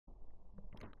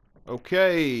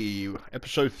Okay,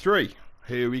 episode 3.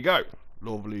 Here we go.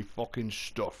 Lovely fucking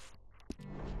stuff.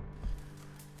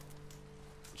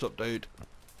 What's up, dude?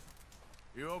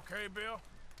 You okay, Bill?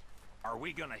 Are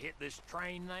we gonna hit this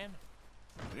train then?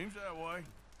 Seems that way.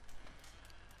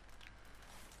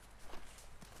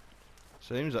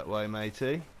 Seems that way,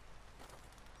 matey.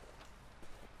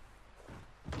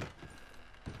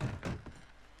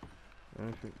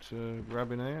 Anything to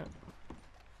grab in here?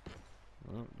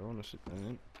 Oh, don't want to sit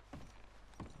down.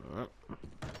 Alright.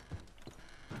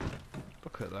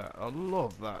 Look at that. I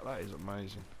love that. That is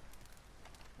amazing.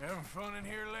 Having fun in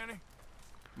here, Lenny?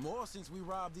 More since we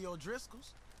robbed the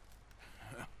O'Driscolls.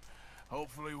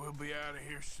 Hopefully we'll be out of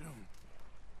here soon.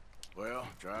 Well,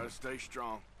 try to stay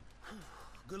strong.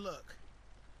 Good luck.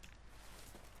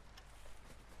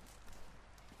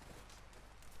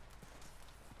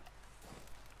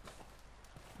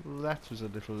 That was a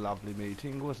little lovely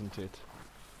meeting, wasn't it?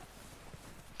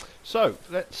 So,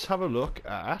 let's have a look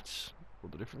at all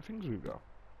the different things we've got.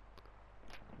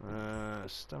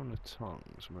 Stamina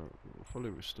tongues,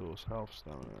 fully restores health,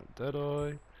 stamina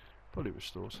deadeye, fully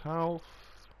restores health,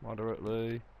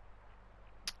 moderately,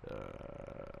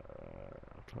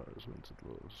 close wintered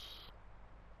laws,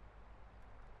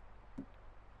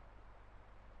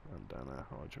 bandana,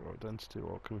 hide your identity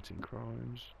while committing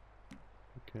crimes.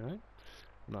 Okay,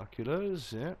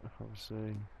 binoculars, yeah,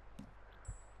 obviously.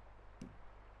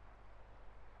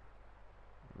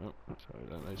 Nope, so we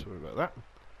don't need to worry about that.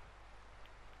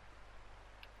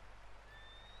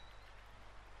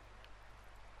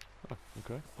 Oh,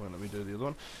 okay, won't let me do the other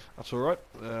one. That's alright.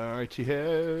 Righty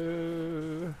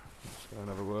ho. Let's go and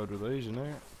have a word with these, you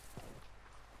know.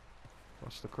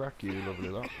 What's the crack, you lovely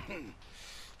lot?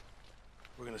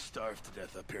 We're gonna starve to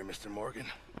death up here, Mr. Morgan.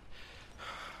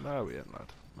 No, we ain't,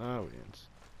 lad. No, we ain't.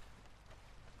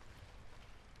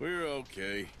 We're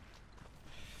okay.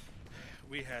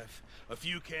 We have a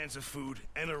few cans of food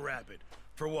and a rabbit.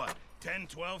 For what, 10,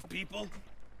 12 people?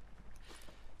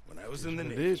 When I was in the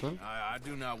Navy... It is, man. I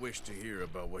do not wish to hear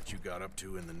about what you got up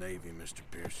to in the Navy, Mr.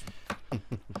 Pearson.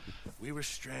 We were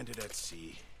stranded at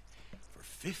sea for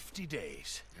 50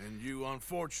 days. And you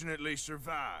unfortunately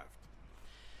survived.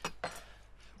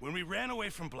 When we ran away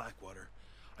from Blackwater,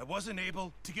 I wasn't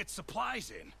able to get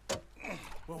supplies in.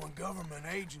 Well, when government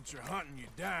agents are hunting you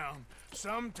down,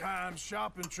 sometimes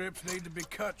shopping trips need to be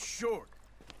cut short.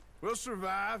 We'll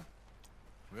survive.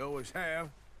 We always have.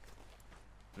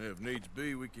 If needs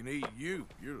be, we can eat you.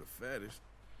 You're the fattest.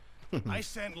 I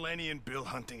sent Lenny and Bill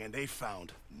hunting, and they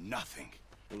found nothing.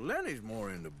 Well, Lenny's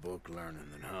more into book learning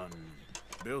than hunting.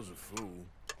 Bill's a fool.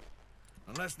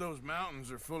 Unless those mountains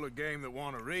are full of game that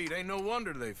want to read, ain't no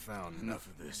wonder they found Enough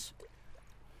of this.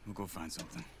 We'll go find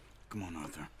something. Come on,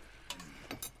 Arthur.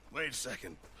 Wait a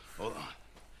second. Hold on.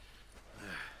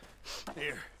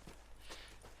 Here.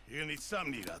 You're gonna need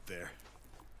something to eat out there.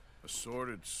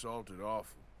 Assorted, salted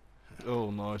offal.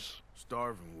 Oh, nice.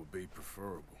 Starving would be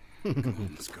preferable. Come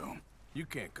on, let's go. You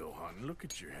can't go hunting. Look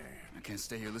at your hand. I can't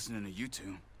stay here listening to you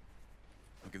two.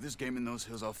 Look, if there's game in those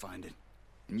hills, I'll find it.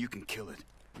 And you can kill it.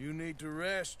 You need to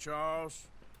rest, Charles.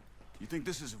 You think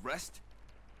this is rest?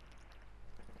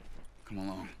 Come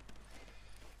along.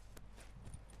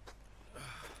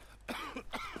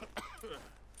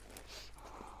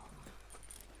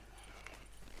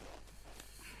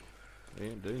 He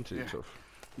ain't doing too Here. tough.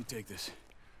 You take this.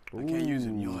 I can't use it,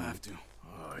 and you'll have to.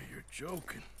 Oh, you're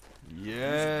joking.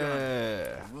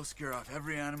 Yeah. We'll scare off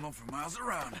every animal for miles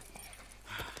around.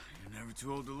 You're never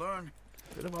too old to learn.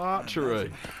 Bit of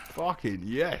archery. Fucking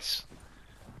yes.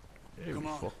 Here Come we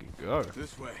on. fucking go.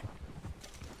 This way.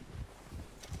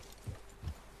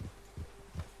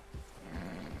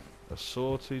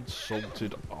 Assorted,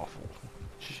 salted offal.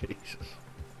 Jesus.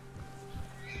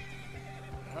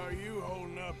 How are you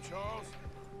holding up, Charles?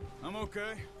 I'm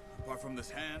okay, apart from this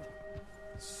hand.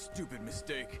 Stupid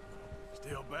mistake.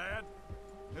 Still bad?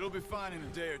 It'll be fine in a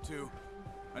day or two.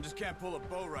 I just can't pull a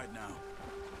bow right now.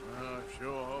 I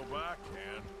sure hope I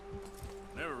can.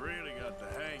 Never really got the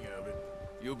hang of it.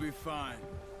 You'll be fine.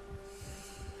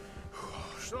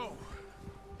 So,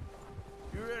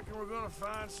 you reckon we're gonna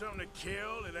find something to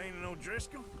kill that ain't an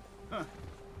O'Driscoll?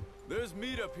 There's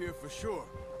meat up here for sure.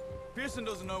 Pearson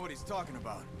doesn't know what he's talking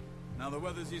about. Now the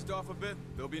weather's eased off a bit,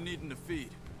 they'll be needing to feed.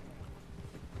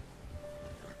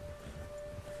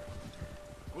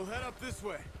 We'll head up this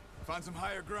way. Find some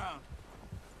higher ground.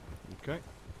 Okay.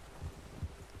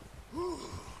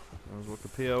 Sounds like a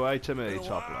POA to me, Been a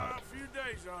top wild lad. few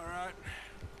days, all right.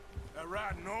 That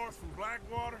ride north from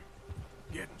Blackwater,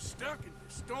 getting stuck in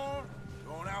the storm,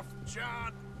 going out from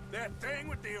John, that thing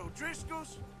with the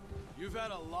O'Driscolls. You've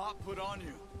had a lot put on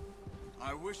you.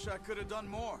 I wish I could have done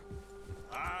more.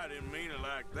 I didn't mean it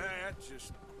like that,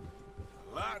 just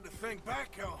a lot to think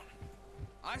back on.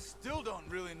 I still don't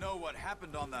really know what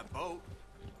happened on that boat.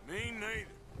 Me neither.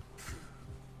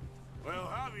 Well,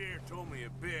 Javier told me a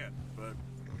bit, but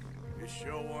it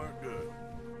sure weren't good.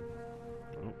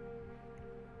 Oh.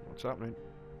 What's happening?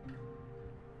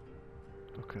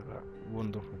 Look at that.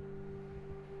 Wonderful.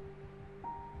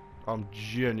 I'm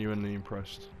genuinely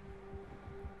impressed.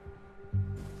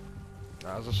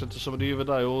 As I said to somebody the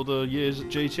other day, all the years that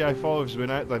GTA 5 has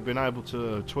been out, they've been able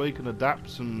to tweak and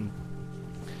adapt and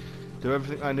do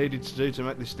everything they needed to do to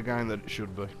make this the game that it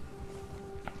should be.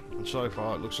 And so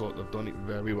far, it looks like they've done it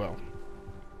very well.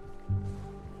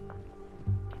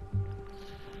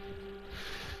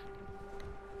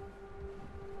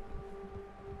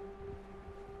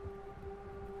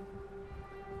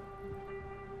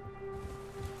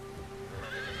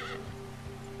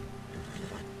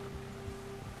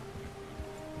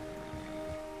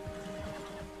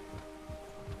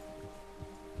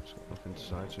 Nothing to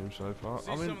say to him so far.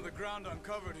 See some of the ground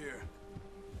uncovered here.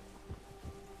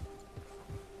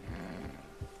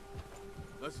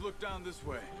 Let's look down this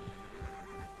way.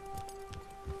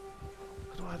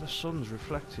 Look at the way the sun's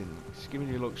reflecting. It's giving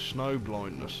you like snow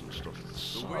blindness and stuff.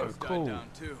 It's The so wind's cool. died down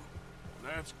too.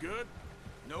 That's good.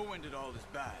 No wind at all is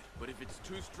bad, but if it's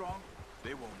too strong,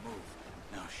 they won't move.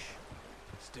 Now shh.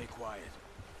 Stay quiet.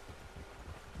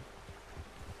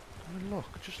 I mean, look,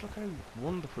 just look how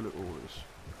wonderful it all is.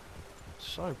 It's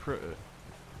so pretty.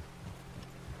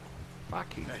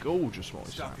 Fucking Hey, gorgeous, what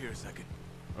Stop here a second.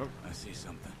 Oh. I see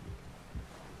something.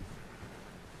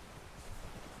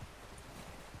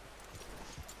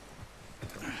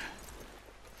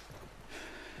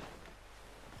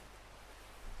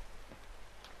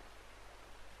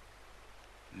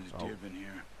 There's deer been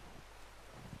here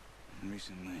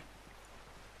recently.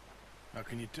 How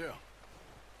can you tell?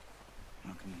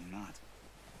 How can you not?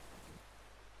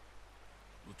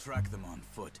 We'll track them on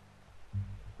foot.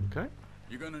 Okay.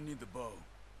 You're gonna need the bow.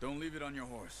 Don't leave it on your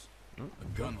horse. Oh,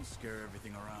 A gun will scare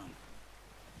everything around.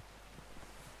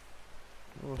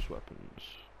 Horse weapons.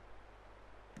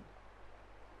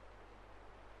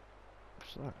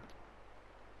 What's that?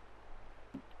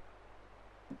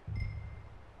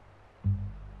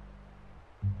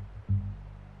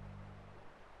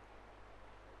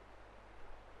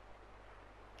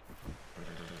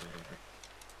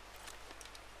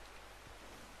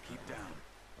 Keep down.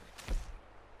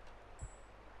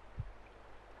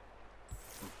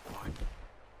 Move quiet.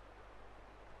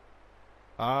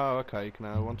 Ah, okay, you can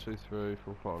have 1, 2, 3,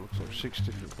 4, 5. Looks like 6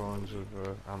 different kinds of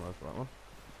ammo for that one.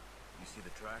 You see the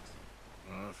tracks?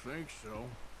 I think so.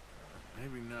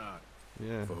 Maybe not.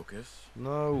 Yeah. Focus.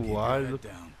 No Keep your way. head Look,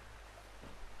 down.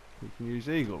 you can use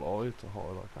eagle eye to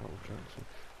highlight animal tracks.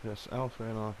 Yes, alpha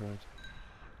and alpha.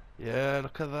 Yeah,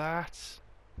 look at that.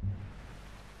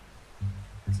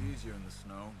 It's easier in the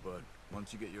snow, but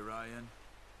once you get your eye in,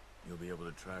 you'll be able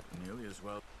to track nearly as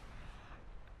well.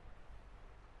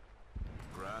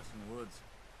 Grass and woods.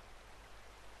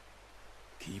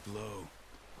 Keep low.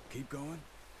 Keep going.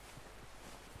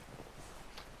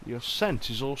 Your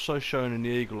scent is also shown in the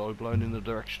eagle eye blown in the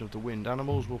direction of the wind.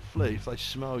 Animals will flee if they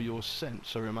smell your scent,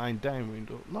 so remain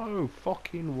downwind. No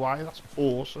fucking way, that's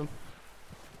awesome.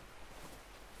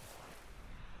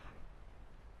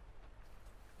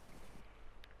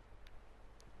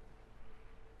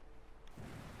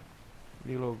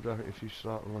 You'll log that if you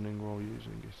start running while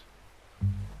using it.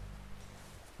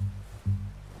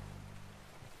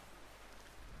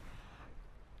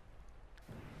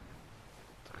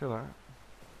 Look at that.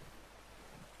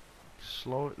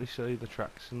 Slightly see the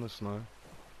tracks in the snow.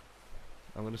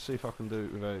 I'm going to see if I can do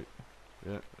it without...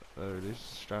 Yeah, there it is,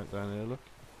 straight down here, look.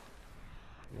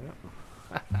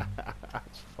 Yeah.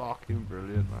 That's fucking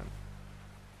brilliant, man.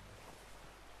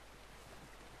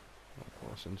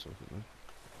 Oh, I seen something there.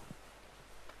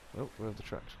 Oh, where have the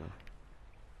tracks gone?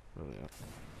 There they are.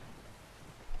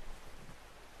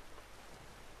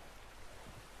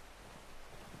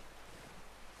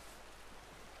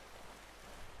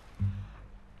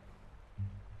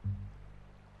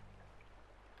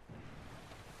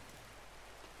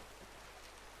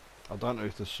 I don't know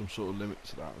if there's some sort of limit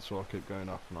to that, so I keep going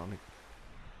off and on it.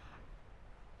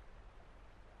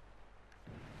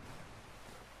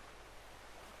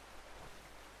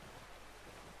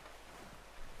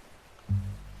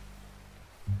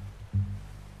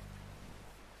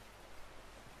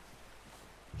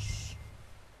 Shh.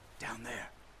 Down there.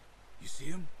 You see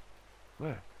him?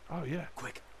 Where? Oh yeah.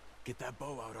 Quick, get that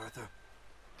bow out, Arthur.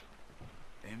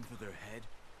 Aim for their head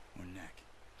or neck.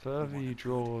 Further want you a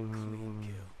draw... good, clean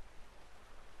kill.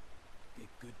 Get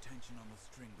good tension on the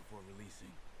string before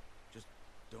releasing. Just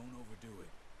don't overdo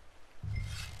it.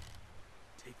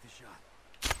 Take the shot.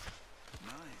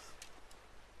 Nice.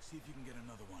 See if you can get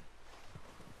another one.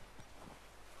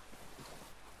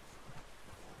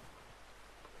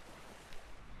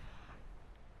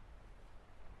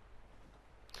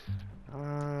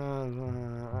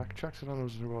 Attracted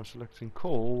animals by selecting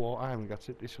call while aiming at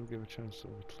it. This will give a chance of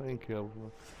a clean kill.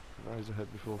 Raise the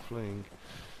head before fleeing.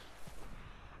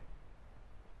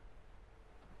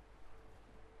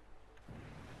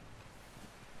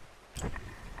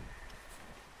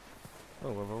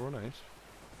 Oh, have I run out?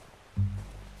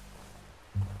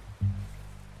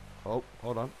 Oh,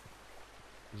 hold on.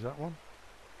 Is that one?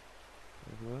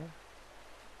 Over there?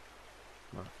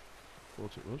 No.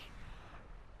 Thought it was.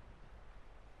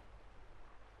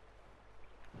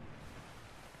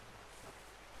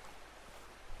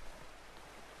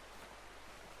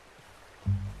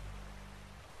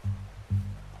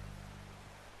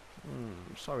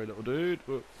 Sorry, little dude,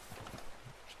 but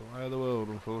it's the way of the world,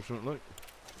 unfortunately.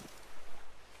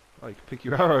 Oh, you can pick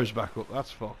your arrows back up. That's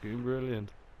fucking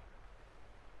brilliant.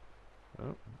 Oh,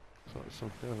 looks like there's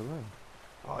something over there.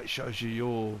 Oh, it shows you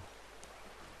your...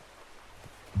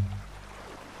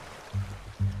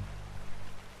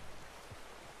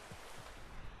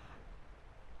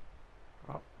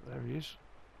 Oh, there he is.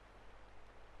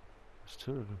 There's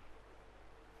two of them.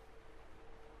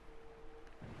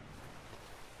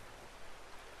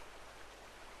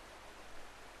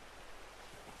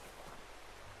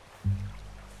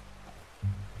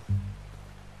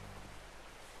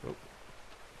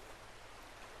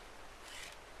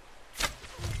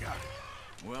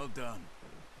 Well done.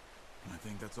 I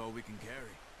think that's all we can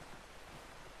carry.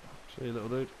 See you, little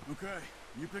dude. Okay,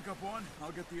 you pick up one,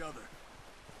 I'll get the other.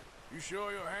 You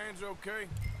sure your hand's okay? It'll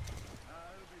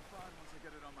be fine once I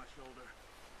get it on my shoulder.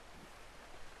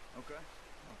 Okay,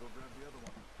 I'll go grab the other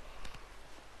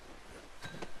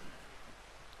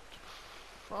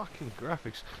one. Fucking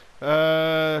graphics.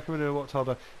 Coming in what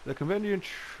holder. The convenient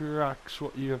tracks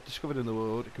what you have discovered in the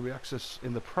world. It can be accessed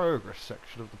in the progress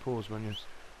section of the pause menu.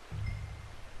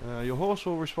 Your horse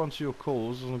will respond to your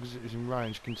calls as long as it is in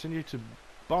range. Continue to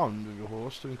bond with your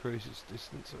horse to increase its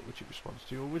distance at which it responds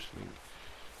to your whistling.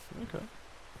 Okay.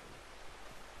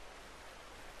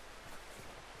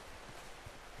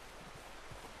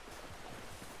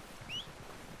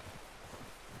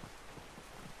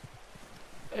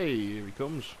 Hey, here he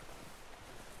comes.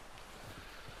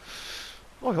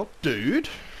 Oi up, dude.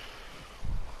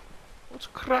 What's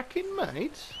cracking,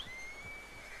 mate?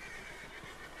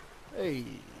 Hey.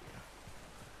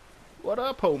 What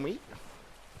up, homie?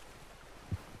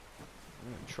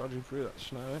 Trudging through that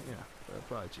snow, ain't ya? Fair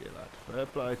play to you, lad. Fair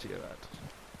play to you, lad.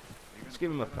 Let's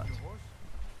give him a pat.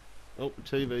 Oh, the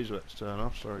TV's about to turn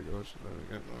off. Sorry, guys. There we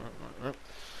go.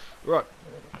 Right.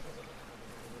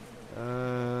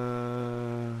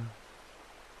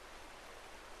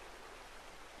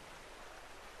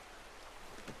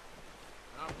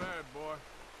 Not bad, boy.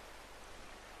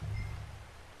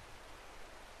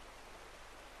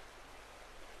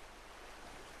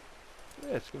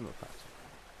 Yeah, let's give him a pat.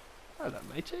 Hello,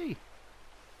 matey.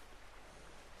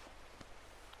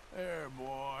 There,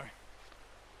 boy.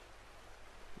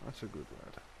 That's a good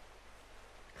lad.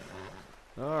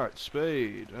 Alright,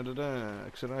 speed.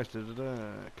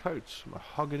 Acceleration. Coats.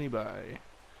 Mahogany Bay.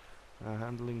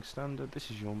 Handling standard. This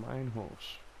is your main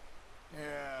horse.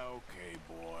 Yeah, okay,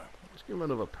 boy. Let's give him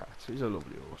another pat. He's a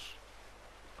lovely horse.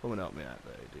 Come and help me out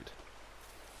there, he did.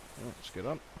 Right, let's get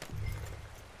on.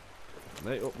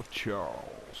 Meet up with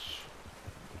Charles.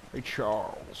 Hey,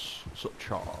 Charles. What's up,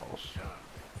 Charles?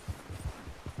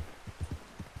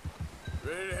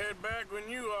 Ready to head back when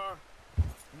you are.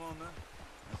 Come on, then.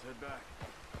 Let's head back.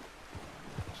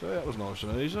 So that was nice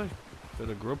and easy. Bit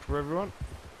of grub for everyone.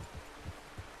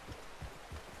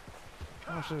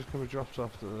 This can be dropped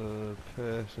off the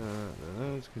pace.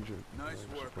 Nice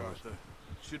work, Arthur.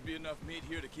 Should be enough meat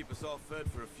here to keep us all fed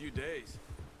for a few days.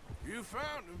 You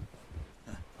found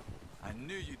him. I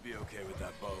knew you'd be okay with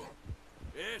that bow.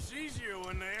 Yeah, it's easier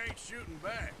when they ain't shooting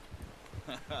back.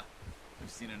 We've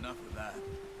seen enough of that.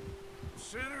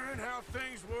 Considering how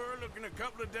things were looking a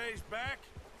couple of days back,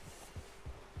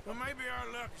 well, maybe our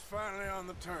luck is finally on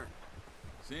the turn.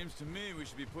 Seems to me we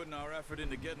should be putting our effort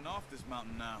into getting off this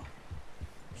mountain now.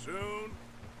 Soon.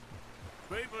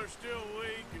 People are still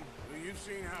weak, and well, you've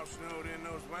seen how snowed in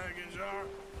those wagons are.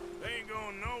 They ain't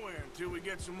going nowhere until we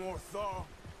get some more thaw.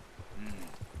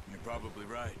 You're probably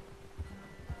right.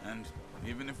 And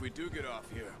even if we do get off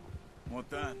here, what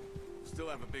then? Still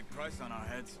have a big price on our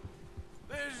heads.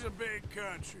 This is a big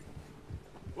country.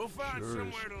 We'll find Sure is.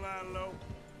 somewhere to lie low.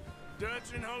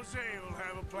 Dutch and Hosea will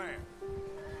have a plan.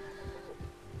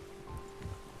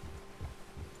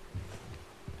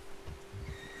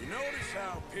 You notice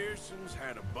how Pearson's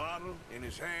had a bottle in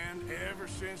his hand ever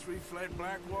since we fled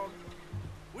Blackwater?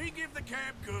 We give the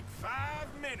camp cook 5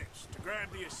 minutes to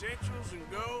grab the essentials and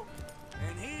go,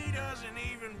 and he doesn't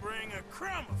even bring a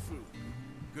crumb of food.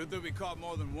 Good that we caught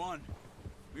more than one.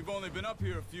 We've only been up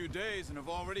here a few days and have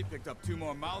already picked up 2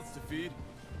 more mouths to feed.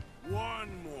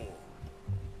 1 more.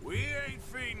 We ain't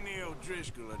feeding the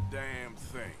O'Driscoll a damn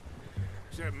thing.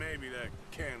 Except maybe that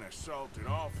can of salted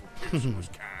offal Pearson was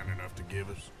kind enough to give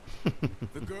us.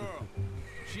 The girl,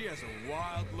 she has a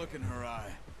wild look in her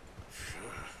eye.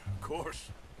 Of course.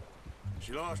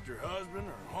 She lost her husband,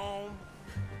 her home,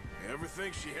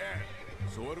 everything she had.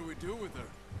 So what do we do with her?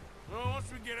 Well,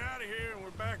 once we get out of here and we're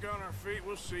back on our feet,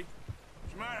 we'll see.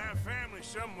 She might have family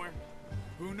somewhere.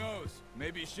 Who knows?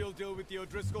 Maybe she'll deal with the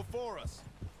O'Driscoll for us.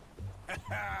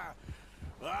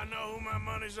 Well, I know who my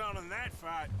money's on in that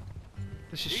fight.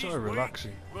 This is He's so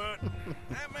relaxing. weak, but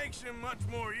that makes him much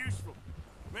more useful.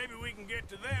 Maybe we can get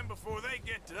to them before they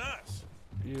get to us.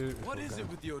 Beautiful What is game.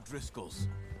 it with the O'Driscolls?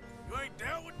 You ain't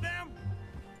dealt with them?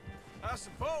 I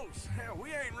suppose. Hell, we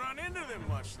ain't run into them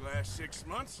much the last 6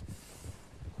 months.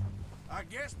 I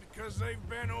guess because they've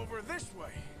been over this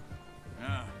way.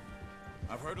 Yeah,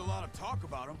 I've heard a lot of talk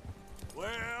about them.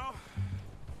 Well,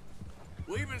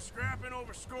 we've been scrapping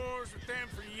over scores with them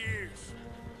for years.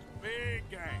 Big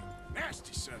gang.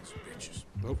 Nasty sons of bitches.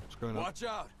 Oh, what's going on? Watch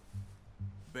out!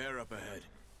 Bear up ahead.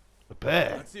 A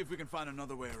bear? Let's see if we can find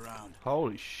another way around.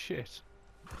 Holy shit.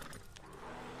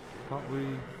 Can't we...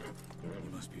 You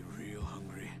must be real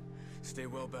hungry. Stay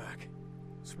well back.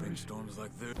 Spring storms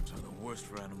like this are the worst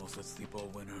for animals that sleep all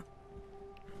winter.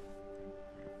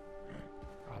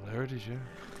 Oh, there it is, yeah.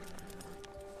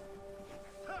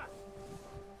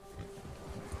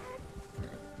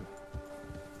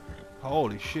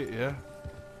 Holy shit, yeah.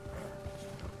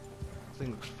 Thing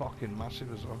looks fucking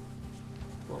massive as well.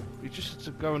 Well, he just had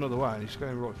to go another way and he's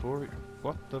going right for it.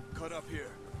 What the... Cut up here,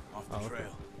 off the Oh, okay.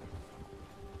 trail.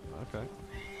 Okay.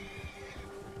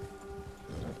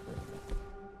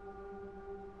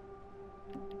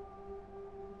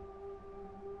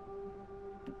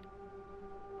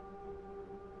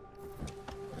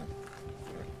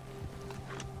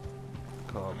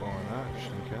 Carbine ash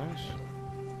in case.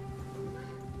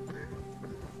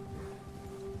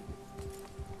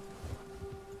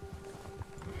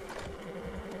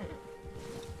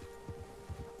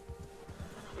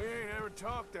 We ain't ever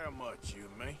talked that much, you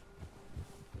and me.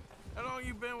 How long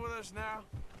you been with us now?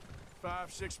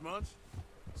 5, 6 months?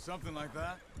 Something like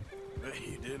that? Bet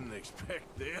you didn't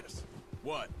expect this.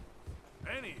 What?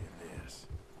 Any of this.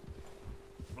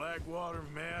 Blackwater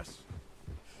mess.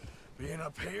 Being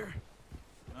up here?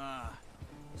 Ah,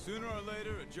 sooner or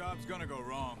later a job's gonna go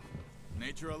wrong.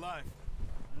 Nature of life.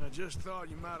 I just thought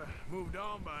you might have moved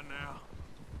on by now.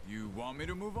 You want me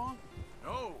to move on?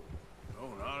 No,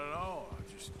 not at all.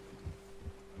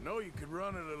 I know you could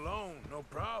run it alone, no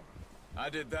problem. I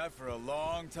did that for a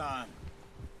long time.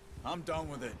 I'm done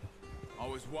with it.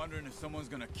 Always wondering if someone's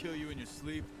gonna kill you in your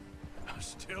sleep. I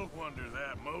still wonder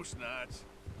that most nights.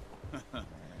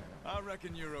 I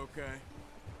reckon you're okay.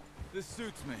 This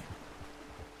suits me.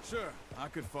 Sure, I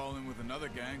could fall in with another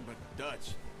gang, but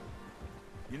Dutch...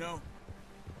 You know,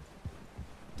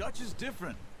 Dutch is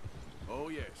different. Oh,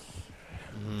 yes.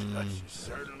 Dutch is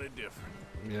certainly different.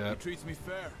 Yeah. He treats me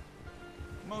fair.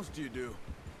 Most of you do.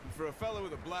 And for a fella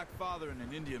with a black father and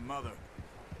an Indian mother,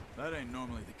 that ain't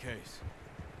normally the case.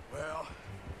 Well,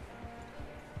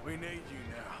 we need you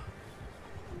now.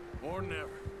 More than ever.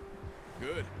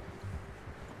 Good.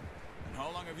 And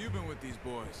how long have you been with these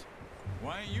boys?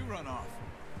 Why ain't you run off?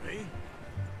 Me?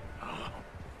 Oh,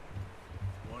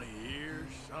 20 years,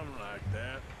 something like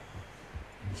that.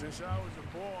 Since I was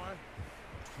a boy.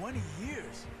 20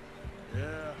 years?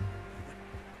 Yeah.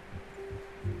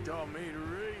 He taught me to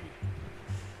read.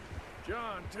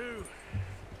 John, too.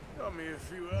 Taught me a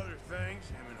few other things,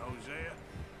 him and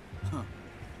Hosea.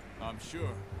 I'm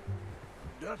sure.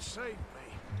 Dutch saved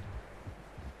me.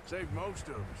 Saved most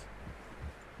of us.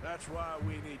 That's why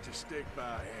we need to stick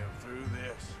by him through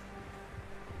this.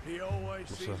 He always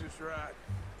sees that? us right.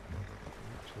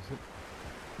 Is it?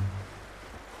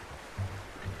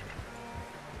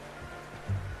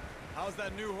 How's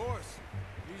that new horse?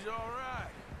 He's all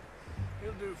right.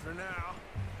 He'll do for now.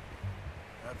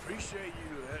 I appreciate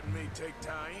you letting me take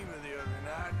Taima the other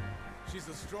night. She's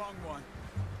a strong one.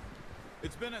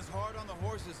 It's been as hard on the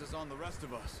horses as on the rest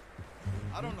of us.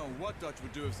 I don't know what Dutch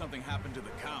would do if something happened to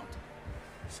the Count.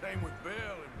 Same with Bill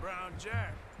and Brown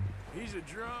Jack. He's a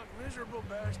drunk, miserable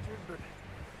bastard, but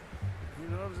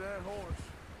He loves that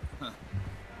horse.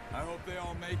 I hope they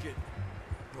all make it.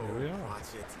 Here we are.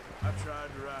 Watch it. I tried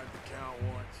to ride the Count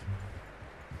once.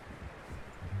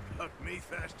 Bucked me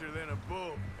faster than a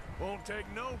bull. Won't take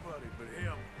nobody but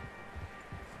him.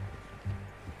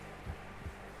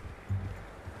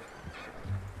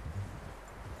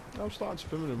 I'm starting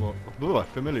to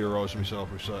familiarise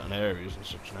myself with certain areas and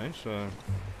such now, so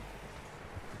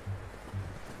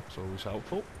it's always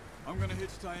helpful. I'm gonna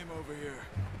hitch tie him over here.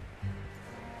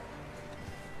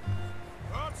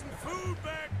 Brought some food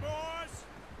back, boys!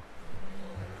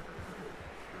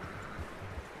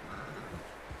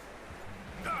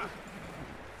 Ah!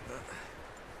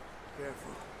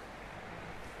 Careful.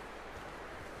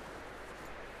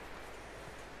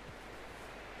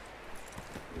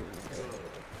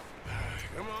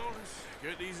 Come on, let's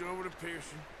get these over to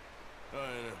Pearson. Oh,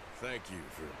 and thank you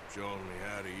for showing me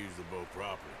how to use the bow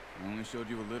properly. I only showed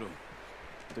you a little.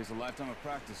 Takes a lifetime of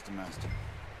practice to master.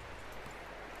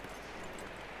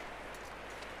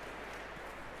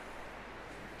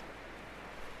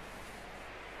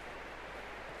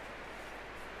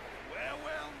 Well,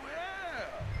 well,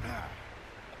 well.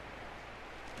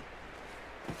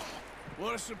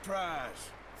 What a surprise.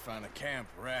 Find a camp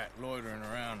rat loitering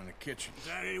around in the kitchen. Is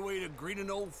that any way to greet an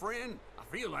old friend? I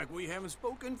feel like we haven't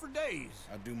spoken for days.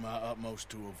 I do my utmost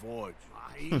to avoid you.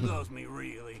 Ah, he loves me,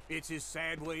 really. It's his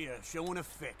sad way of showing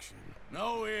affection.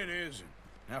 No, it isn't.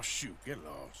 Now shoot, get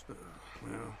lost.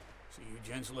 Well, see you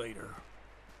gents later.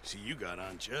 See, you got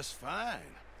on just fine.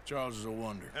 Charles is a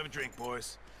wonder. Have a drink,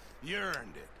 boys. You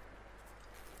earned it.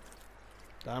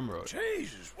 Damn right.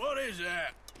 Jesus, what is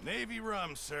that? Navy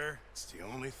rum, sir. It's the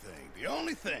only thing. The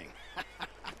only thing.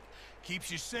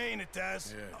 Keeps you sane, it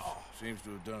does. Yeah, seems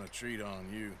to have done a treat on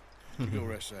you. You go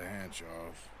rest that hand,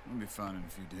 Charles. I'll be fine in a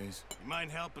few days. You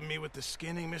mind helping me with the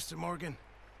skinning, Mr. Morgan?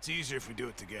 It's easier if we do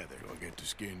it together. Do I get to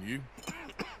skin you?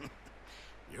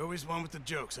 You're always one with the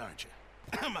jokes, aren't you?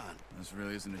 Come on. This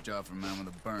really isn't a job for a man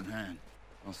with a burnt hand.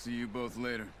 I'll see you both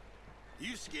later.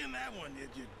 You skinned that one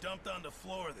that you dumped on the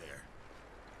floor there.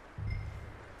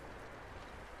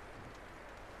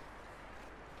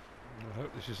 I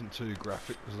hope this isn't too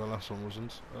graphic because the last one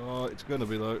wasn't. Oh, it's going to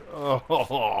be though.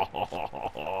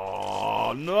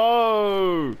 Oh,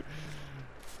 no!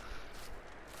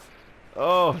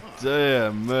 Oh,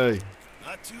 dear me.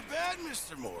 Not too bad,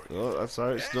 Mr. Morgan. Oh, that's how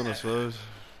it's done, I suppose.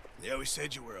 They always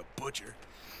said you were a butcher.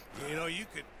 You know, you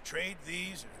could trade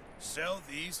these or sell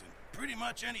these in pretty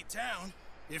much any town.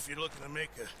 If you're looking to make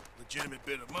a legitimate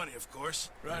bit of money, of course.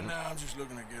 Right now, I'm just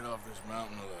looking to get off this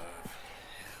mountain alive.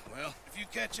 Well, if you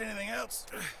catch anything else,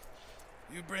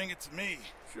 you bring it to me.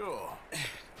 Sure.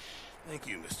 Thank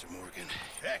you, Mr. Morgan.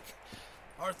 Heck,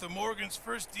 Arthur Morgan's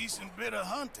first decent bit of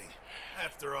hunting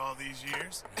after all these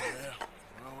years. Yeah.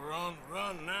 Well, we're on the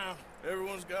run now.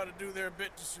 Everyone's got to do their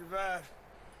bit to survive.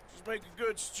 Just make a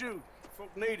good stew.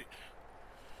 Folk need it.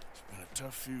 It's been a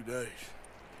tough few days.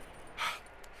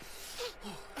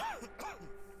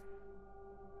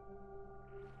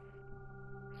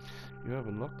 You have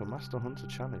unlocked the Master Hunter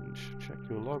Challenge. Check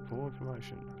your log for more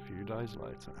information a few days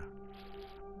later.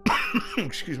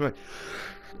 Excuse me.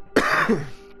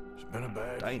 It's been a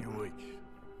bad few Damn. weeks.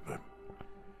 But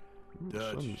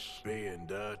Dutch being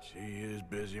Dutch, he is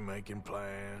busy making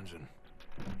plans, and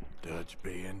Dutch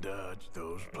being Dutch,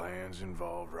 those plans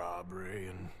involve robbery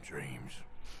and dreams.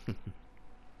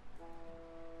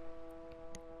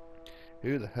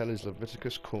 Who the hell is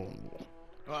Leviticus Cornwall?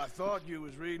 Well, I thought you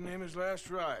was reading him his last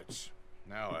rites.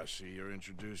 Now I see you're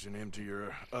introducing him to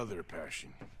your other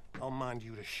passion. I'll mind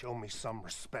you to show me some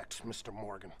respect, Mr.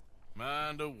 Morgan.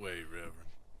 Mind away,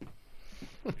 Reverend.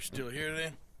 You're still here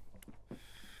then?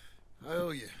 I owe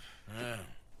you. Yeah.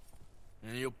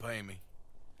 And you'll pay me.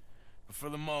 But for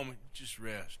the moment, just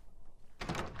rest.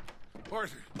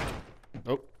 Arthur,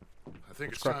 Oh. I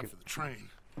think it's cracking? time for the train.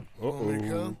 Want me to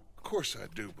come? Of course I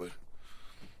do, but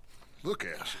look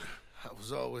at you. I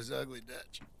was always ugly,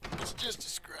 Dutch. It's just a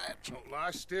scratch. Don't lie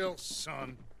still,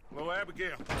 son. Hello,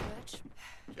 Abigail. Dutch,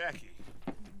 Jackie.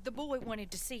 the boy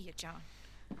wanted to see you, John.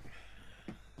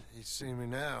 You see me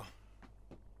now.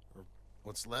 Or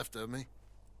what's left of me.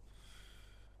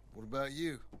 What about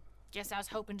you? Guess I was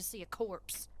hoping to see a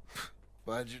corpse.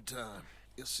 Bide your time.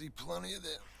 You'll see plenty of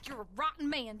them. You're a rotten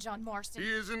man, John Marston. He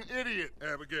is an idiot,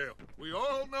 Abigail. We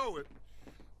all know it.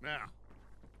 Now,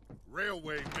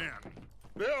 railway men.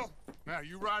 Bill, now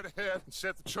you ride ahead and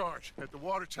set the charge at the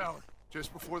water tower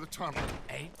just before the tunnel.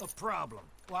 Ain't a problem.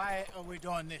 Why are we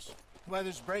doing this?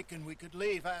 Weather's breaking. We could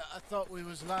leave. I thought we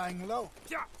was lying low.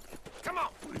 Yeah, come on.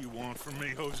 What do you want from me,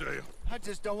 Hosea? I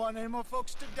just don't want any more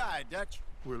folks to die, Dutch.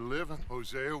 We're living,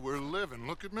 Hosea. We're living.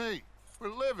 Look at me. We're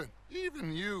living.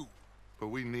 Even you. but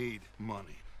we need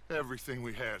money. Everything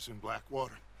we has in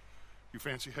Blackwater. You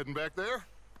fancy heading back there?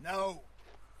 No.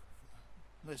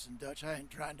 Listen, Dutch, I ain't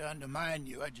trying to undermine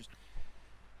you. I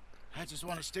just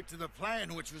want to stick to the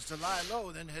plan, which was to lie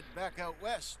low, then head back out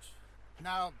west.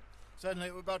 Now, suddenly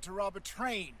we're about to rob a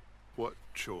train. What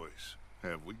choice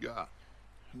have we got?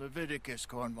 Leviticus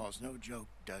Cornwall's no joke,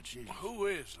 Dutch. Who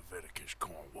is Leviticus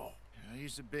Cornwall?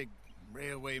 He's a big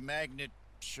railway magnate,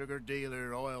 sugar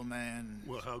dealer, oil man.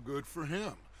 Well, how good for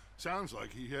him. Sounds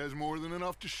like he has more than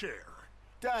enough to share.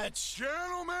 Dutch!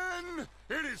 Gentlemen,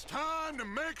 it is time to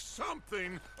make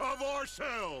something of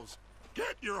ourselves.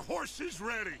 Get your horses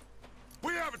ready.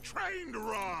 We have a train to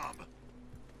rob.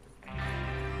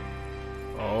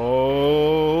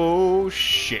 Oh,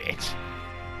 shit.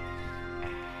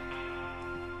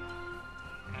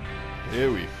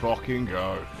 Here we fucking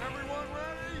go. Everyone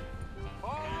ready?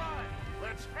 All right,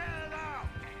 let's head out.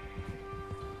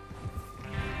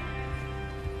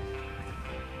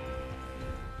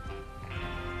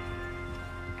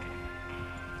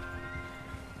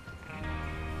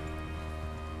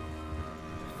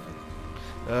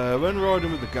 When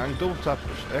riding with the gang, double tap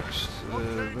X.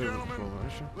 Okay, gentlemen,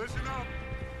 listen up,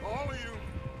 all of you.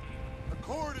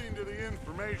 According to the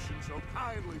information so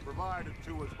kindly provided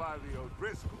to us by the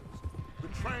O'Driscolls, the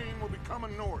train will be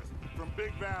coming north from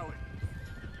Big Valley.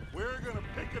 We're gonna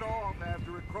pick it off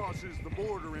after it crosses the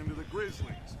border into the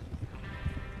Grizzlies.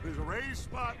 There's a raised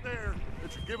spot there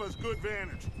that should give us good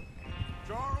vantage.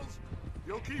 Charles,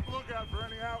 you'll keep lookout for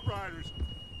any outriders.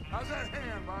 How's that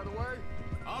hand, by the way?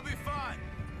 I'll be fine.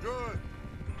 Good.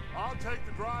 I'll take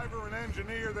the driver and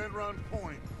engineer, then run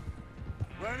point.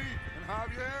 Lenny and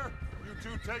Javier, you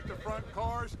two take the front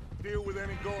cars, deal with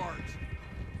any guards.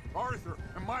 Arthur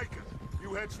and Micah,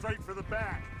 you head straight for the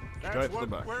back. That's what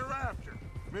we're after.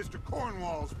 Mr.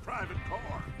 Cornwall's private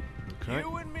car. Okay.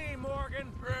 You and me,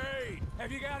 Morgan. Great.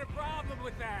 Have you got a problem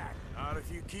with that? Not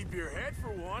if you keep your head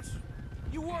for once.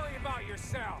 You worry about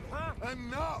yourself, huh?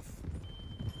 Enough!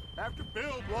 After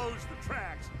Bill blows the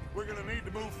tracks, we're gonna need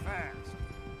to move fast.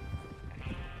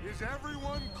 Is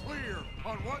everyone clear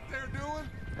on what they're doing?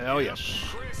 Hell yes.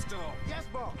 Crystal. Yes,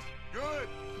 boss. Good.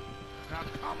 Now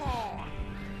come on.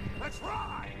 Let's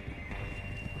ride.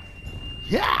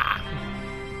 Yeah!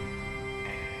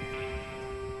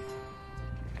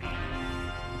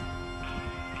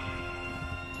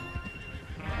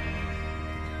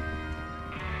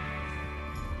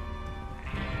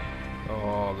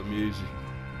 Oh, the music.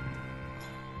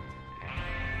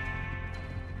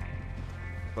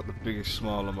 Got the biggest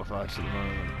smile on my face at the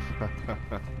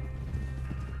moment.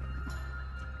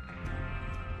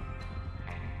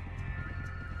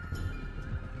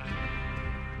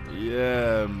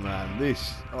 Yeah, man,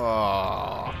 this,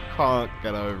 oh, can't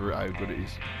get over it how good it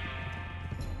is.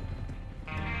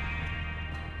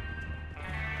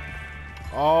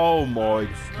 Oh my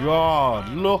god,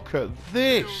 look at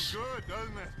this. Feels good,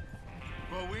 doesn't it?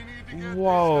 But we need to get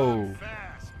Whoa. this done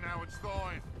fast. Now it's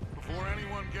thawing before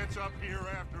anyone gets up here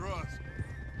after us.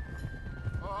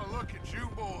 Oh, look at you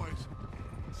boys.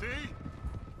 See?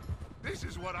 This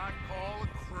is what I call a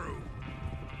crew.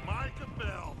 Micah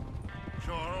Bell,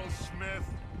 Charles Smith,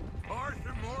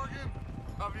 Arthur Morgan,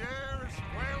 Javier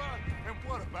Escuela, and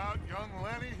what about young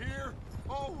Lenny here?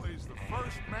 Always the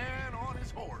first man on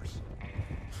his horse.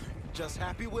 Just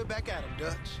happy we're back at him,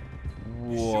 Dutch.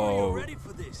 You sure you're Whoa. ready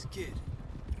for this, kid?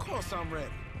 Of course I'm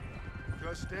ready.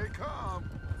 Just stay calm.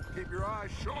 Keep your eyes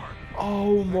sharp.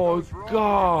 Oh That my goes wrong.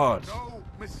 god. No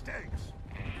mistakes.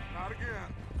 Not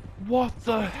again. What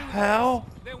the hell?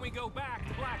 Then we go back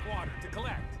to Blackwater to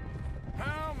collect.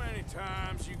 How many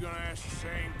times you gonna ask the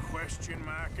same question,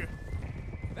 Micah?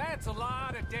 That's a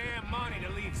lot of damn money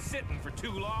to leave sitting for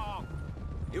too long.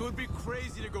 It would be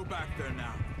crazy to go back there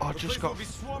now. I The just place got will be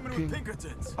swarming fucking- with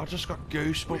Pinkertons. I just got We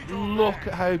goosebumps. go Look back.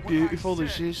 at how When beautiful I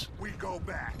this said is. We go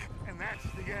back, and that's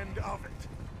the end of it.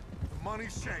 The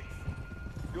money's safe.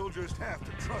 You'll just have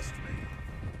to trust me.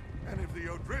 And if the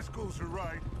O'Driscolls are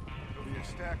right, there'll be a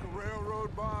stack of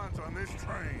railroad bonds on this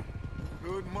train.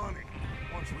 Good money,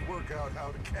 once we work out how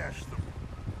to cash them.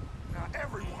 Now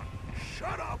everyone,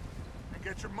 shut up and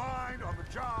get your mind on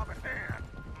the job at hand.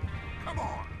 Come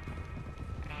on.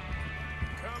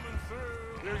 Coming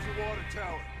through. There's the water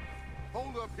tower.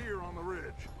 Hold up here on the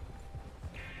ridge.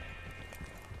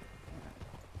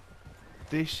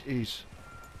 This is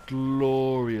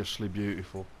gloriously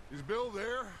beautiful. Is Bill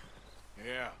there?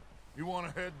 Yeah. You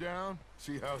want to head down?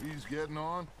 See how he's getting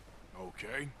on?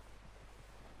 Okay.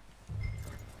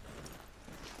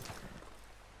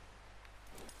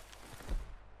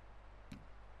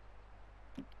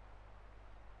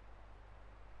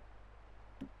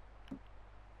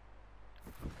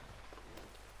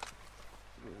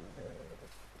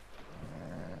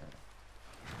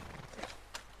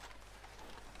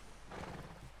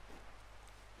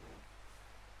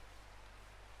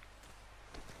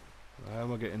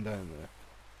 getting down there.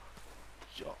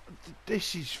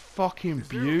 This is fucking Is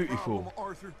there a beautiful. problem,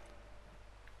 Arthur?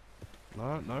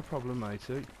 No problem,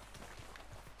 matey.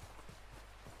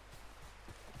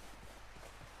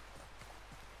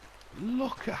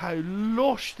 Look at how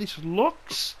lush this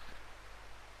looks.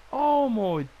 Oh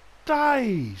my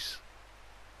days.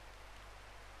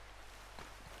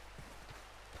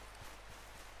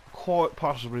 Quite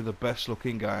possibly the best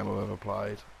looking game I've ever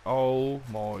played. Oh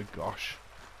my gosh.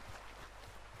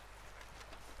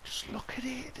 Just look at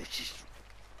it. This is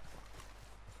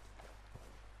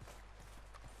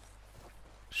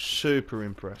super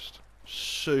impressed.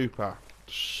 Super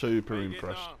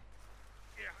impressed.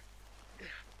 Yeah,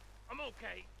 I'm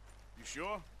okay. You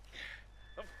sure?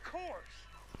 Of course.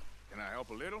 Can I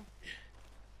help a little?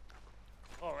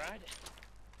 All right.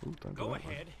 Ooh, don't Go that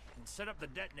way. ahead and set up the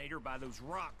detonator by those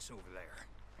rocks over there.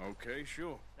 Okay,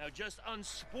 sure. Now just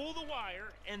unspool the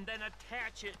wire and then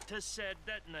attach it to said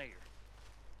detonator.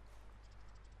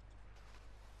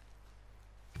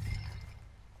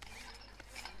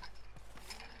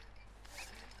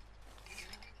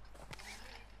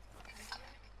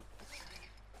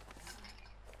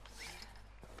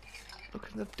 Look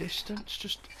at the distance,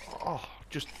 just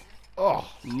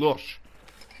lush.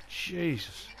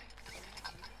 Jesus.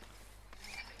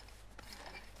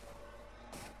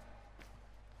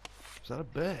 Is that a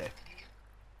bear?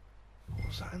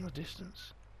 What's that in the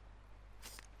distance?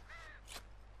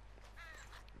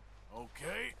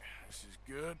 Okay, this is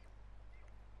good.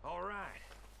 All right.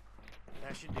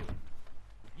 That should do it.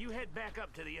 You head back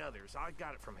up to the others. I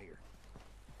got it from here.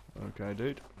 Okay,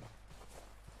 dude.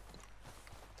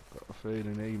 Got a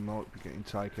feeling he might be getting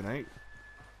taken out.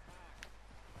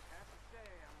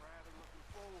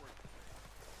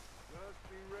 Just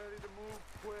be ready to move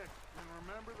quick, and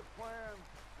remember the plan.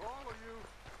 For all of you,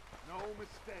 no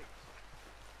mistakes.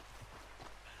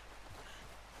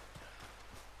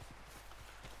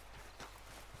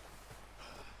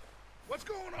 What's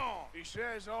going on? He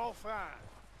says all fine.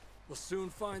 We'll soon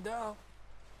find out.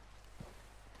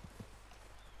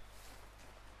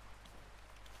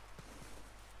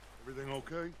 Everything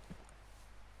okay?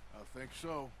 I think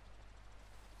so.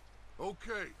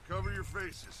 Okay, cover your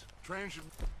faces. Train should...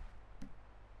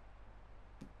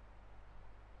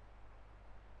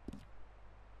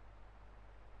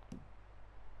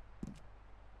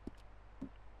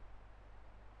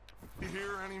 be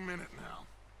here any minute now.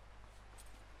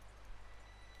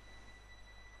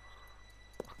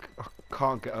 I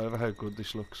can't get over how good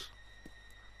this looks.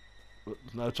 But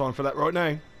there's no time for that right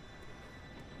now.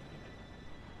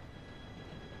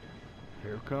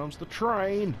 Here comes the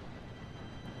train.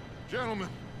 Gentlemen,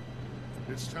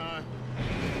 it's time.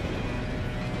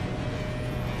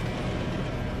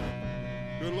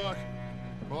 Good luck,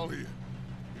 all of you.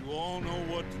 You all know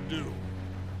what to do.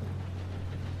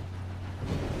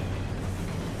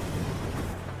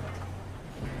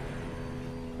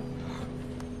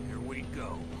 Here we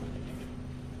go.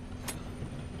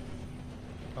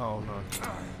 Oh no.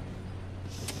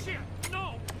 Shit!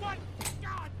 No! What?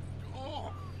 God!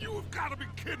 Oh, you have got to be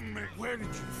kidding me. Where did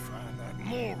you find that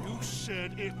moron? You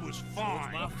said it was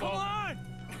fine. My fault. Come on!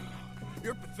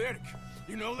 You're pathetic.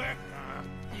 You know that?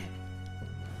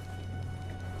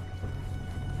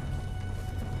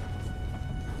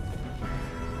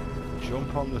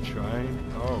 Jump on the train.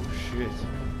 Oh shit.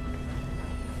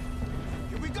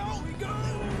 Here we go! We go!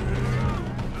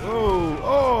 Whoa!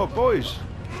 Oh boys!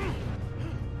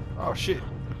 Oh shit!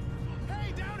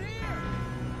 Hey, down here!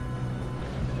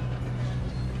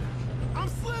 I'm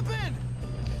slipping!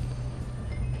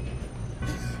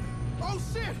 Oh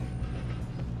shit!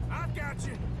 I got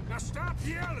you. Now stop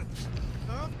yelling.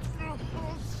 Oh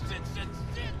shit!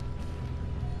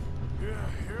 Yeah,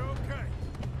 you're okay.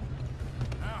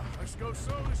 Now, let's go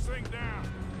slow this thing down.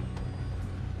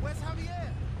 Where's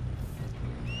Javier?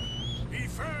 He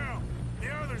fell. The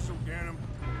others will get him.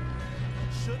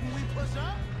 Shouldn't we push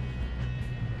up?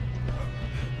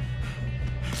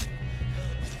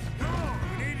 Come on,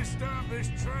 we need to stop this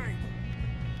train.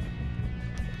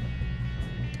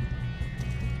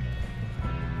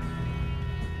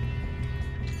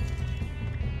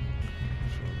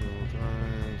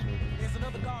 There's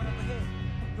another guard up ahead.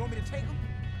 You want me to take him?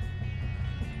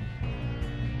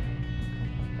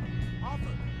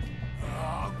 Arthur.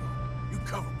 You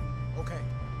cover me. Okay.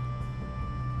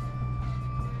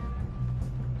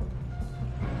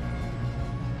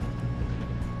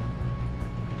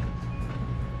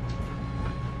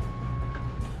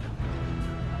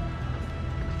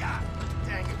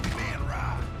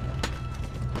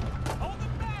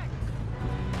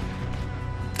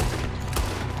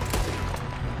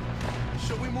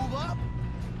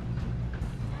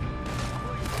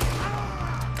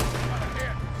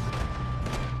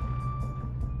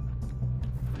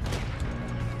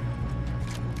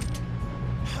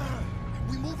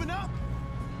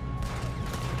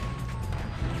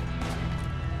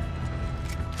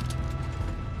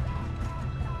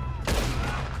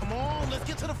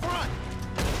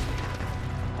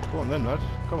 on then, lad.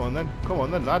 Come on then. Come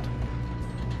on then, lad.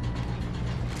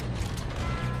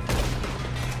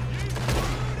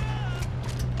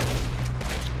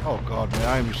 Oh god,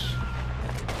 my aim's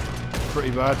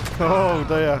pretty bad. Oh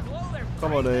dear.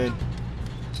 Come on in.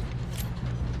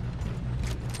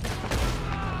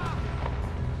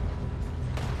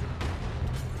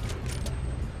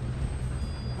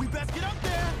 We best get up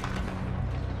there.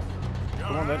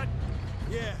 Come on then.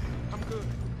 Yeah, I'm good.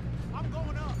 I'm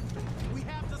going up. We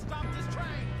have to stop this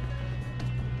train.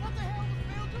 What the hell was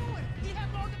Bill doing? He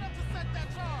had long enough to set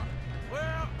that charge.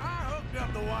 Well, I hooked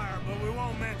up the wire, but we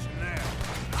won't mention that.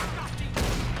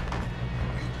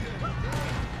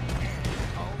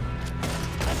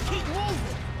 Let's keep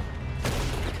moving.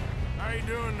 How you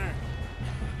doing there?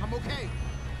 I'm okay.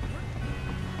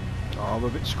 Oh, I'm a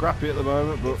bit scrappy at the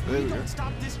moment, but there we go. Don't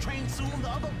stop this train soon. The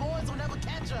other boys will never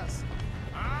catch us.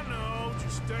 I know.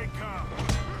 Just stay calm.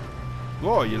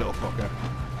 Whoa, you little fucker.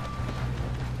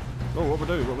 Oh, what we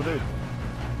do? What we do?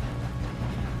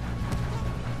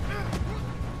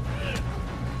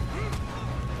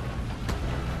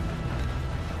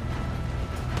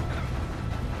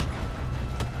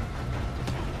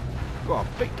 Go on,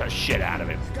 beat the shit out of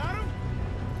him. Got him?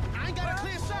 I ain't got a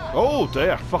clear shot. Oh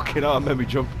dear, fucking hell, made me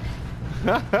jump.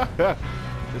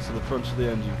 This is the front of the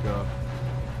engine car.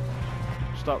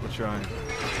 Stop the train.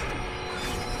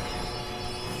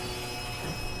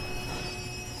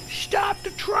 Stop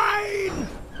the train!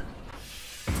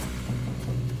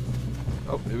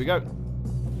 Oh, here we go. Got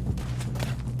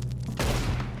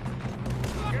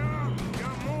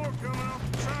more coming off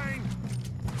the train.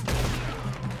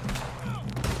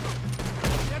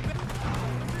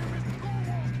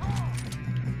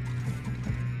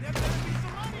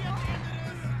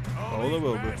 Oh, there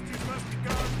will be. Bastards must have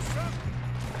gotten something.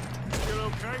 Still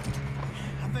okay?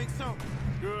 I think so.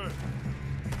 Good.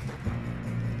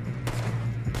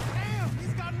 Damn,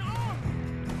 he's got an arm.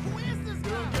 Who is this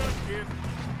Doing guy? good, kid.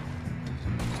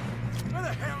 Where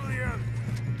the hell are the others?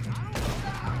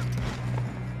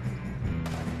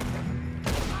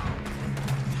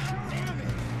 Damn it.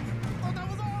 I thought that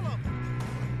was all of them.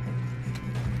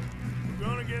 We're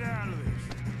gonna get out of this.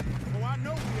 Oh, I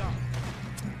know we are.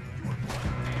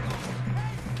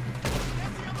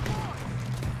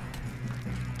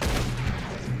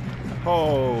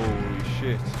 Holy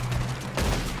shit.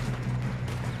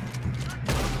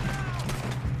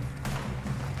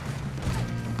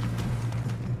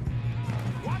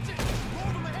 Watch it!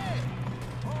 Roll them ahead!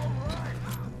 All right,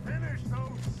 finish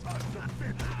those sons of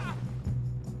bitches.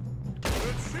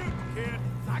 Good shoot, kid.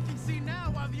 I can see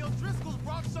now why the O'Driscolls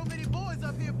brought so many boys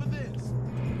up here for this.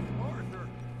 Arthur,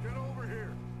 get over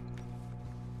here.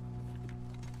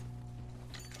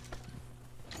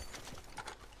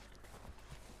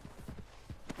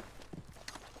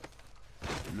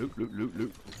 Loot, loot, loot,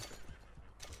 loot.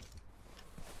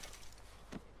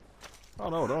 Oh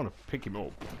no, I don't want to pick him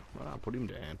up. Ah, put him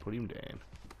down, put him down.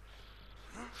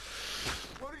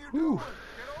 What are you doing?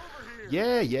 Get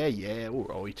over here. Yeah,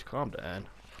 alright, calm down.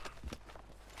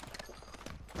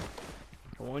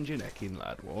 Wind your neck in,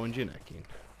 lad, wind your neck in.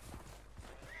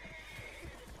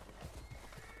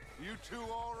 You two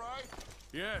all right?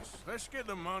 Yes, let's get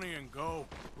the money and go.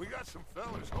 We got some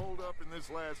fellas holed up in this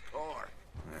last car.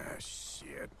 Ah,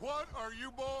 shit. What are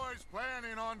you boys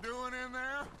planning on doing in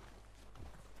there?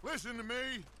 Listen to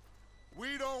me.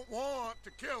 We don't want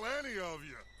to kill any of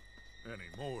you. Any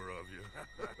more of you.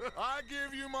 I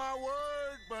give you my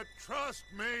word, but trust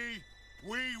me,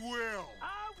 we will.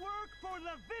 I work for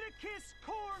Leviticus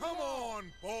Corps. Come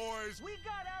on, boys. We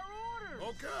got our orders.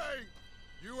 Okay.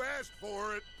 You asked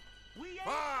for it. We ain't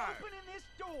 5, opening this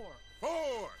door.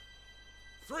 4,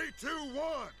 3, 2,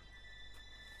 1.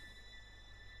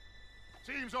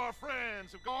 Seems our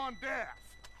friends have gone deaf.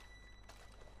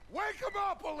 Wake them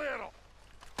up a little.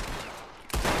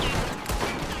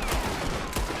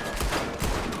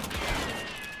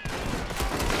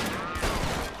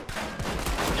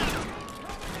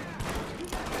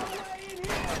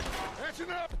 That's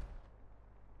enough.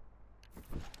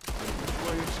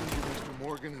 Williamson, give Mr.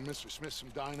 Morgan and Mr. Smith some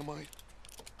dynamite.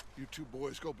 You two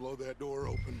boys go blow that door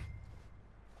open.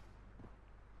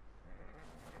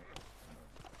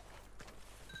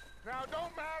 Now, it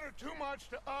don't matter too much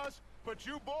to us, but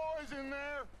you boys in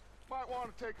there might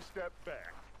want to take a step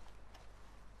back.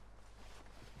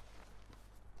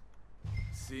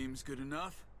 Seems good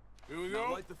enough. Here we Now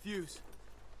go. light the fuse.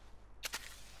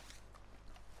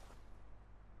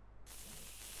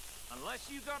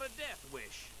 Unless you got a death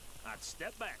wish, I'd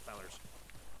step back, fellers.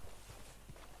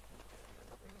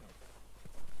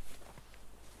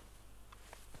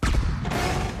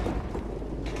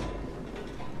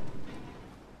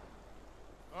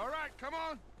 All right. Come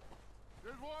on.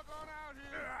 Just walk on out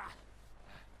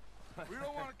here. We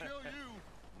don't want to kill you.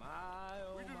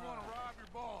 We just want to rob your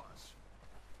boss.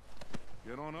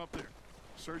 Get on up there.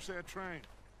 Search that train.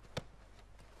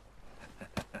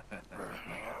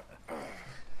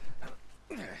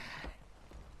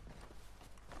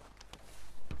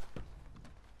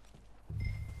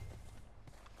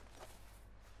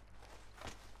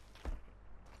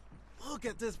 Look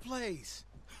at this place.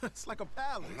 It's like a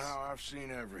palace. Now I've seen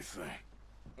everything.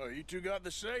 Oh, you two got the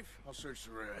safe? I'll search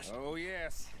the rest. Oh,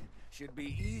 yes. Should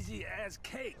be easy as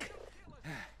cake.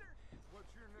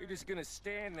 You're just gonna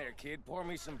stand there, kid. Pour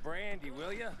me some brandy,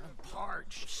 will ya? I'm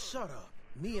parched. Shut up.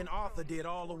 Me and Arthur did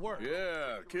all the work.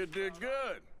 Yeah, kid did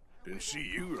good. Didn't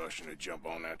see you rushing to jump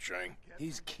on that train.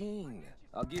 He's king.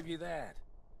 I'll give you that.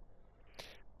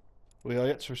 We are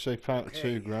yet to receive payment of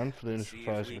Okay, $2,000 for the initial see if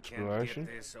phase of we can exploration.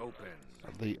 get this open.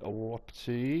 At the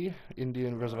Awapti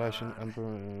Indian Reservation and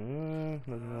On.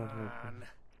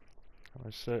 I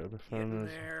say to the Get in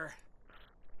farmers. there.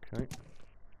 Okay.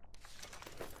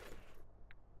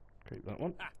 Keep that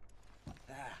one. Ah.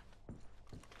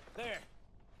 There.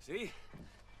 See?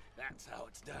 That's how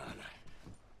it's done.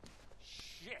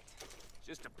 Shit.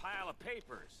 Just a pile of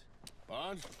papers.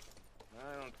 Bonds?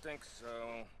 I don't think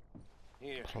so.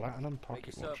 Here. Platinum Make pocket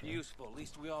yourself watch. useful. At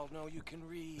least we all know you can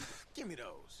read. Give me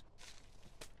those.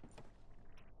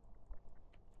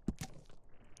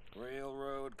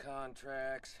 Railroad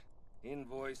contracts,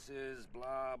 invoices,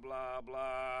 blah, blah,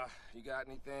 blah. You got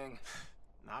anything?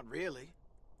 Not really.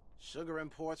 Sugar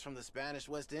imports from the Spanish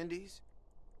West Indies.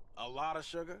 A lot of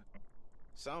sugar.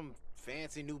 Some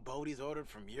fancy new boat he's ordered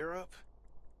from Europe.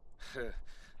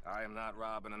 I am not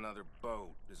robbing another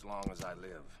boat as long as I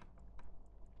live.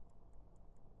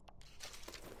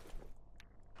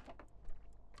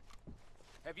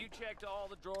 Have you checked all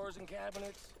the drawers and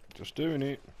cabinets? Just doing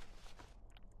it.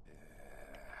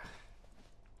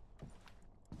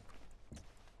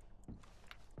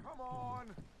 Come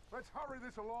on. Let's hurry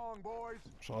this along, boys.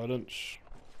 Silence.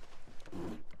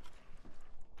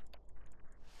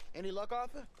 Any luck,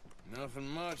 Arthur? Nothing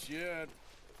much yet.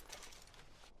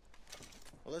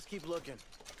 Well, let's keep looking.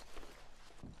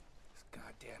 These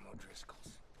goddamn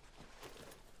O'Driscolls.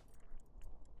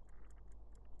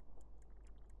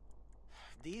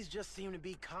 These just seem to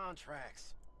be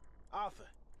contracts. Arthur,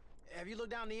 have you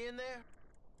looked down the end there?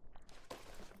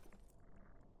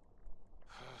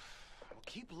 Well,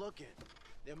 keep looking.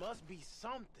 There must be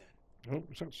something. Oh,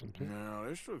 is that something? No,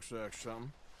 this looks like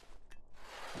something.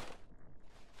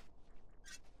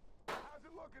 How's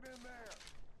it looking in there?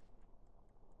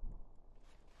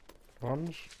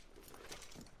 Bonds?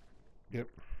 Yep.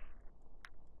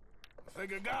 I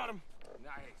think I got him.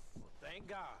 Nice. Well, thank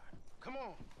God. Come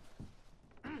on.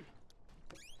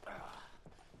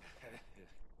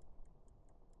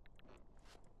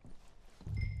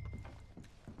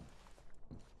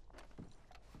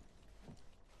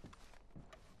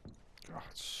 God,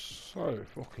 it's so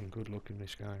fucking good looking,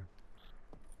 this game.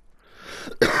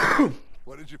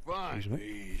 What did you find? Excuse me?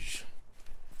 These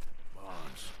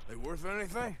bonds. They worth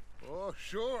anything? Oh,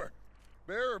 sure.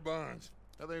 Bearer bonds.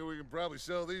 I think we can probably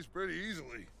sell these pretty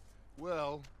easily.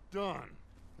 Well done.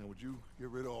 Now, would you get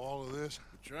rid of all of this?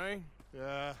 The train?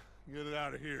 Yeah, get it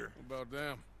out of here. What about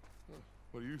them?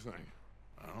 What do you think?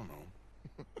 I don't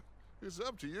know. It's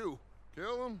up to you.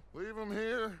 Kill them, leave them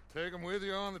here, take them with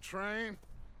you on the train.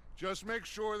 Just make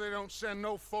sure they don't send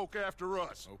no folk after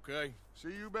us. Okay.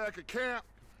 See you back at camp.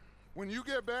 When you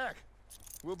get back,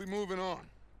 we'll be moving on.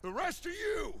 The rest of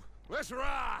you, let's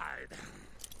ride!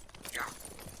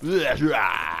 Let's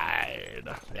ride!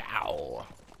 Ow!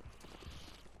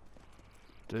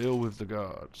 Deal with the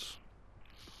guards.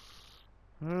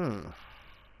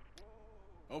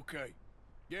 Okay.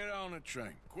 Get on the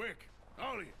train. Quick.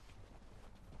 All of you.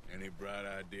 Any bright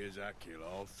ideas, I kill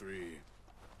all three of you.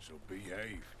 So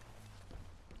behave.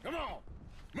 Come on!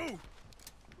 Move!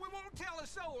 We won't tell a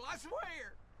soul, I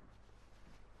swear!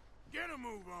 Get a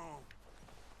move on.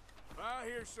 If I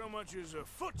hear so much as a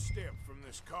footstep from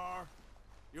this car,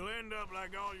 you'll end up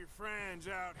like all your friends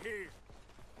out here.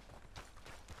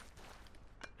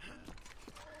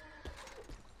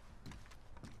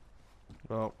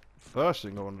 Well, first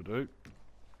thing I want to do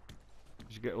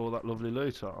is get all that lovely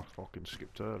loot I fucking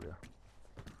skipped earlier.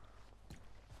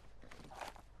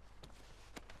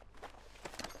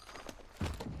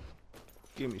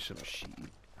 Give me some shit.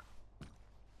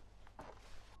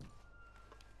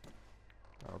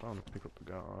 I don't want to pick up the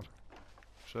guard.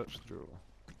 Search the drawer.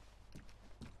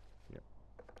 Yep.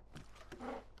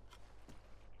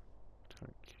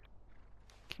 Take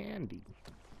candy.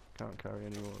 Can't carry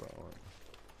any more that way.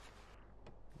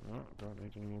 No, don't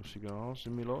need any more cigars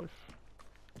in my life.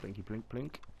 Plinky plink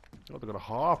plink. Oh, they've got a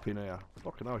harp in here.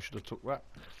 Fucking hell, I should have took that.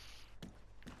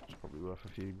 It's probably worth a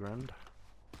few grand.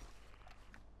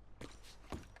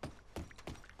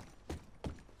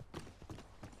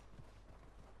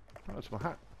 Oh, that's my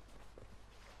hat.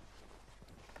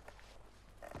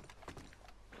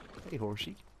 Hey,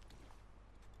 horsey.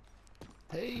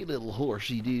 Hey, little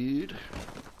horsey dude.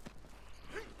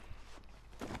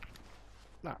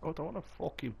 Nah, I don't want to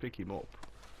fucking pick him up.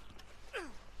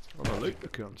 I want to loot the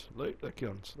cunts. Loot the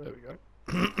cunts. There we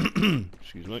go.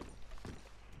 Excuse me.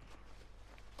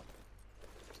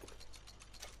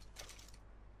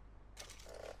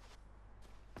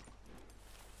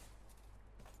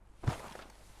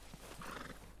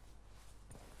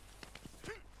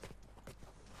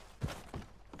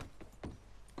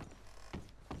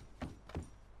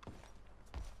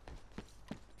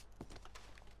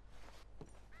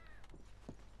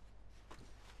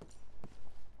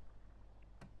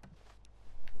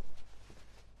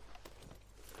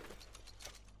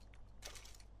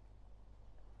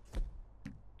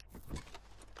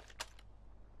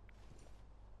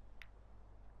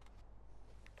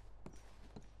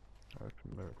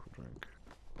 Open miracle drink.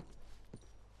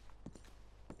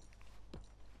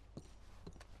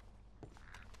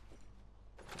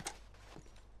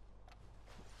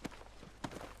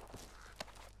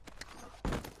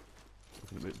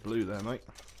 Looking a bit blue there, mate.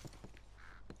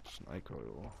 Snake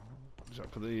oil. Is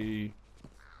that for the...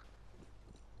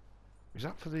 Is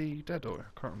that for the dead oil?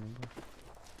 I can't remember.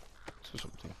 It's for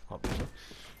something, obviously.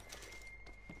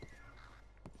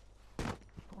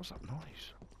 What was that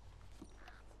noise?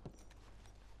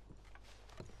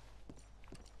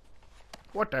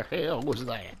 What the hell was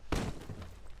that?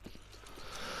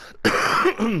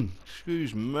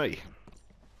 Excuse me.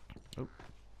 Oh.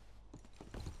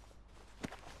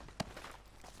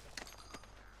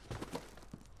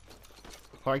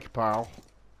 Thank you, pal.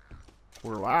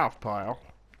 We're alive, pal.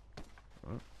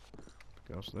 Oh,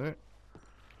 goes there.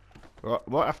 Right,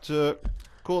 might have to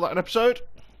call that an episode.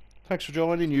 Thanks for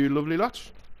joining, you lovely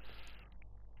lads.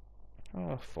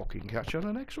 I'll fucking catch you on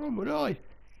the next one, would I?